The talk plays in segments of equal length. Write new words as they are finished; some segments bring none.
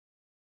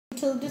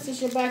YouTube? This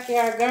is your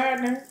backyard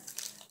gardener,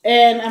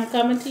 and I'm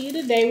coming to you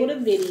today with a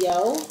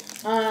video.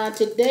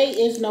 Today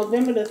is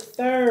November the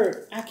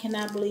 3rd. I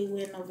cannot believe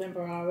we're in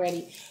November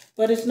already,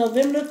 but it's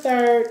November the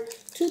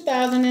 3rd,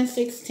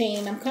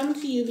 2016. I'm coming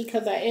to you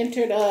because I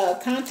entered a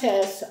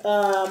contest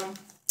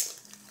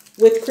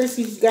with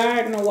Chrissy's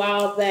Garden a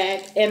while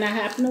back, and I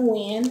happened to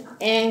win.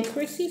 And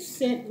Chrissy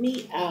sent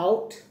me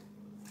out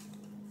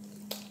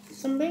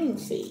some bean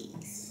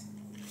seeds.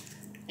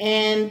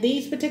 And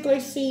these particular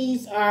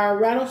seeds are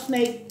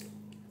rattlesnake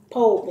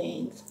pole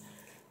beans.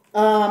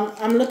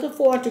 I'm looking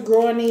forward to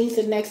growing these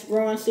the next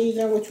growing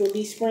season, which will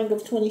be spring of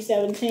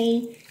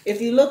 2017.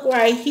 If you look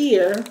right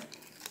here,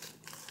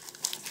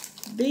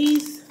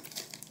 these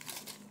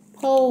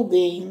pole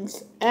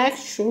beans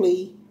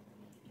actually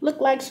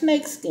look like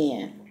snake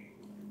skin.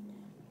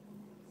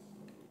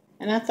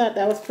 And I thought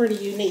that was pretty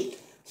unique.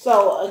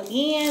 So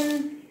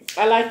again,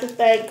 I'd like to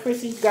thank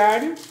Chrissy's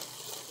Garden.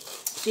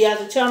 She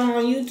has a channel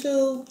on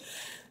YouTube.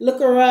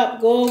 Look her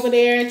up. Go over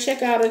there.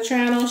 Check out her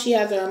channel. She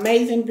has an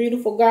amazing,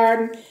 beautiful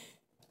garden.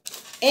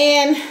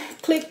 And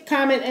click,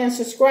 comment, and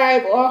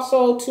subscribe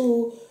also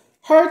to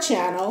her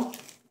channel.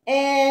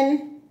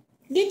 And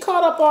get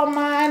caught up on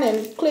mine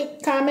and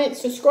click, comment,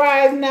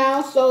 subscribe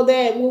now so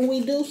that when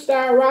we do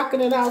start rocking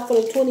it out for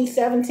the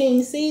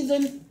 2017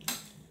 season,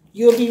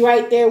 you'll be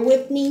right there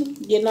with me,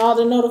 getting all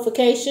the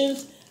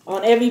notifications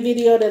on every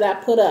video that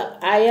I put up.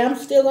 I am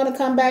still going to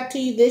come back to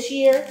you this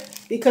year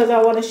because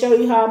I want to show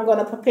you how I'm going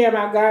to prepare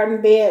my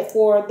garden bed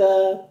for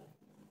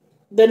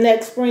the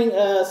next spring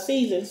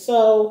season.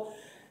 So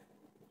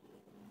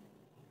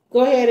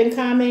go ahead and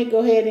comment, go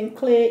ahead and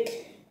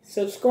click,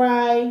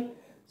 subscribe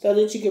so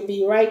that you can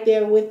be right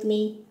there with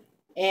me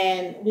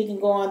and we can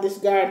go on this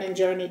gardening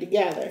journey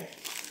together.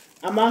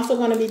 I'm also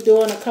going to be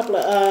doing a couple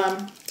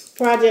of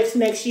projects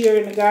next year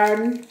in the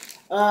garden.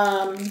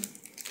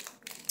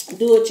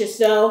 Do it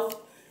yourself,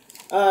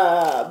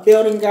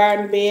 building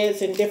garden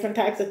beds and different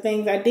types of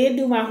things. I did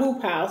do my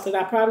hoop house, and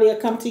I probably will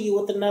come to you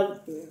with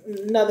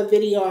another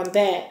video on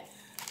that.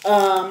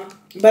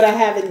 But I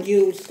haven't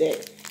used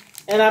it,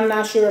 and I'm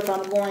not sure if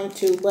I'm going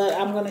to, but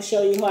I'm going to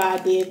show you how I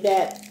did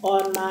that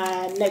on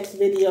my next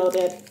video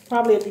that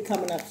probably will be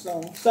coming up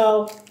soon.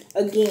 So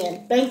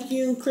again, thank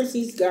you,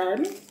 Chrissy's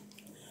Garden,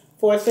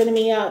 for sending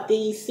me out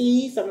these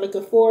seeds. I'm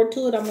looking forward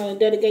to it. I'm going to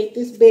dedicate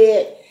this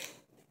bed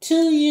to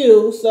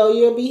you, so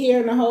you'll be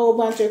hearing a whole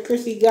bunch of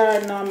Chrissy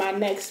Garden on my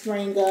next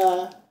spring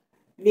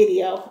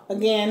video.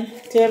 Again,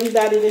 to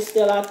everybody that's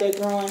still out there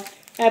growing,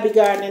 happy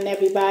gardening,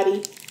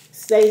 everybody.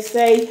 Stay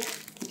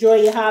safe, enjoy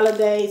your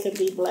holidays, and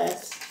be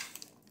blessed.